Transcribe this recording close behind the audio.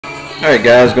Alright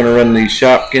guys, going to run the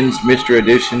Shopkins Mystery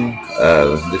Edition.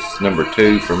 This is number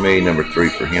 2 for me, number 3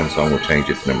 for him, so I'm going to change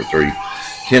it to number 3.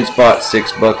 10 spots,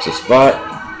 $6 a spot.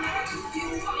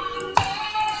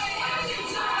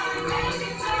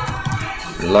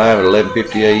 We're live at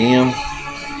 11:50 a.m.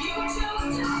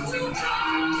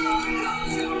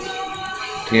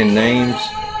 10 names.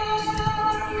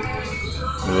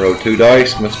 I'm going to roll 2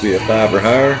 dice, must be a 5 or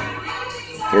higher.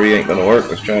 3 ain't going to work,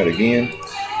 let's try it again.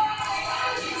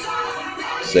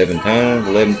 7 times,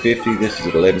 11:50. This is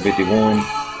at 11:51.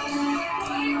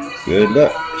 Good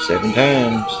luck, 7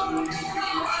 times.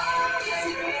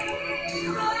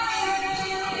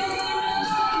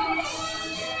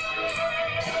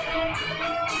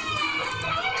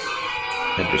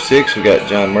 Number 6, we got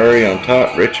John Murray on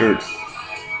top, Richard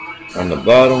on the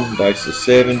bottom. Dice is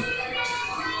 7.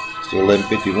 Still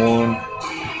 11:51.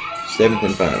 7th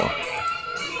and final.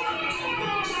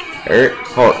 Eric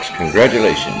Parks,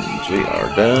 congratulations. We are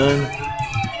done.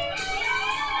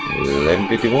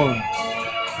 11:51.